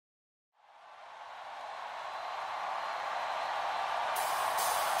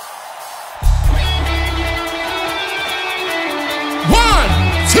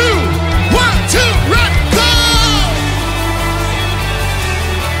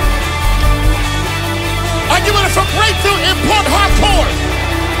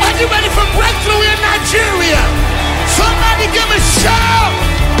you ready for breakthrough in Nigeria? Somebody give a shout.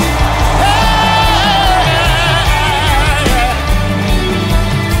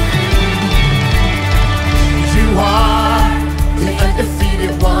 You are the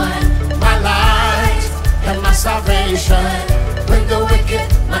undefeated one, my life and my salvation. When the wicked,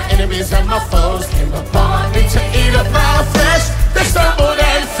 my enemies and my foes came upon me to eat up my flesh, they stumbled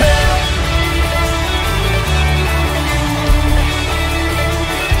and fell.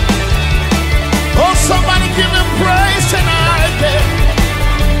 Oh, somebody give him praise tonight,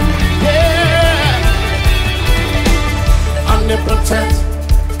 yeah. Omnipotent,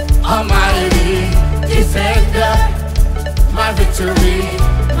 almighty, defender, my victory,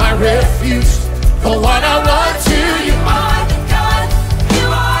 my refuge, the one I run to. You are the God, you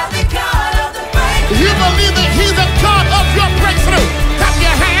are the God of the breakthrough. You believe that he's the God of your breakthrough? Clap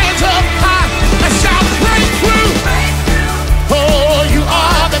your hands up high and shout breakthrough. Oh, you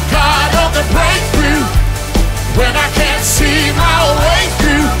are the God of the breakthrough. When I can't see my way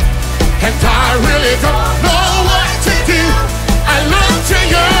through and I really don't know what to do, I look to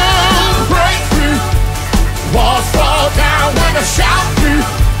you. Breakthrough. Walls fall down when I shout through.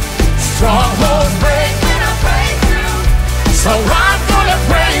 Strongholds break when I break through. So I'm gonna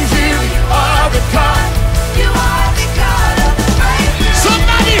praise you. You are the God. You are the God of the breakthrough.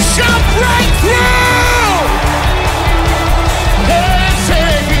 Somebody shout breakthrough. Yeah,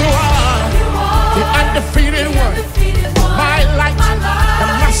 say you are the undefeated one, my light and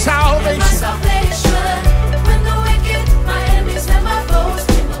my salvation. When the wicked, my enemies and my foes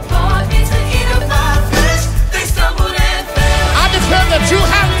came upon me to eat up my flesh, they stumbled and fell. I declare that you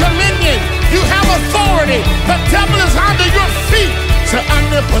have dominion, you have authority. The devil is under your feet. So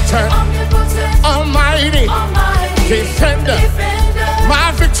omnipotent, almighty, defender,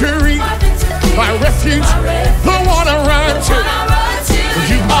 my victory, my refuge, the one I run to.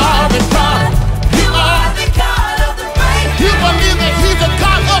 You are the God. You are the God of the breakthrough. You believe that he's the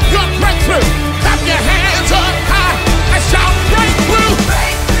God of your breakthrough. Clap your hands up high and shout breakthrough.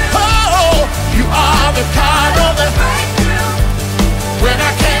 Oh, you are the God of the breakthrough. When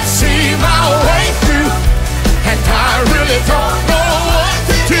I can't see my way through and I really don't know what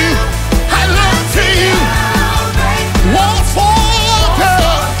to do, I look to you. Won't fall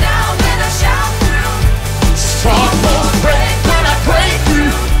down when I shout through. Strongholds break when I break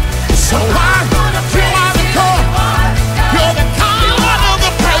through. So I'm gonna praise you. Are the God. You're the God of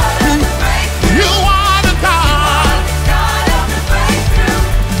the breakthrough. You are the God of the breakthrough.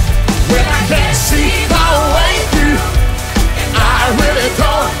 When I can't see my way through and I really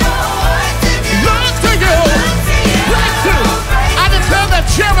don't know what to do, look to you. Breakthrough. I declare that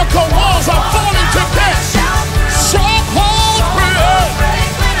Jericho walls are falling to death. Strongholds break.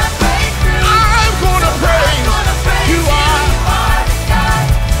 I'm gonna praise. You are the God.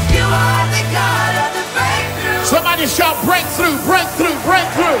 You are the God of the breakthrough. Somebody shout breakthrough, breakthrough,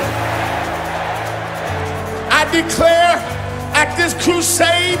 breakthrough. I declare at this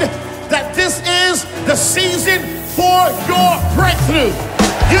crusade that this is the season for your breakthrough.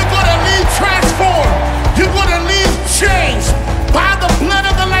 You're gonna leave transformed. You're gonna leave changed by the blood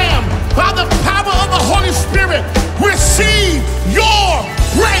of the Lamb, by the power of the Holy Spirit. Receive your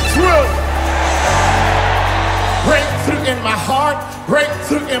breakthrough. Breakthrough in my heart,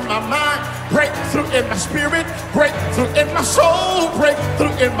 breakthrough in my mind, breakthrough in my spirit, breakthrough in my soul,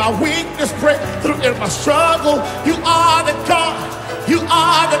 breakthrough in my weakness, breakthrough in my struggle. You are the God. You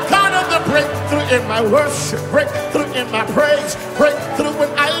are the God of the breakthrough in my worship, breakthrough in my praise, breakthrough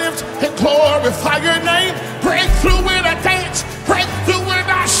when I lift and glorify your name, breakthrough when I dance, breakthrough when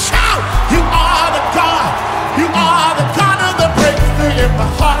I shout. You are the God. You are the God of the breakthrough in my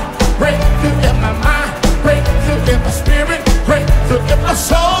heart, breakthrough in my mind, breakthrough in my spirit, breakthrough in my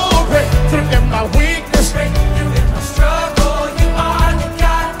soul, breakthrough in my weakness, breakthrough in my struggle. You are the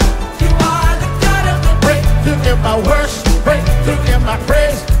God. You are the God of the breakthrough in my worship, breakthrough in my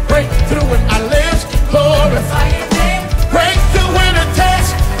praise, breakthrough when I live, glorify your name, breakthrough when I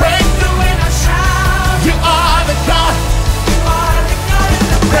dance, breakthrough when I shout. You are the God. You are the God of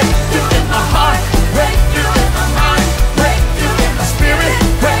the breakthrough in my heart, breakthrough in my mind, breakthrough in my spirit,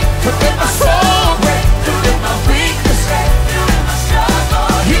 breakthrough in my soul, breakthrough in my weakness, breakthrough in my struggle.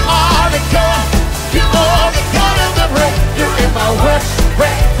 You are the God. You are the God of the breakthrough in my worship,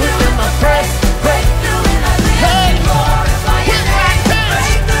 breakthrough in my praise, breakthrough when I live, glorify your name,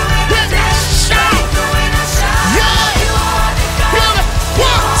 breakthrough when I shout. Yeah. You are the God. 1,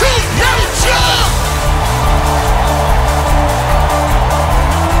 2, ready, jump.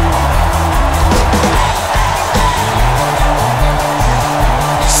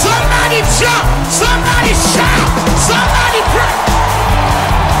 Somebody jump.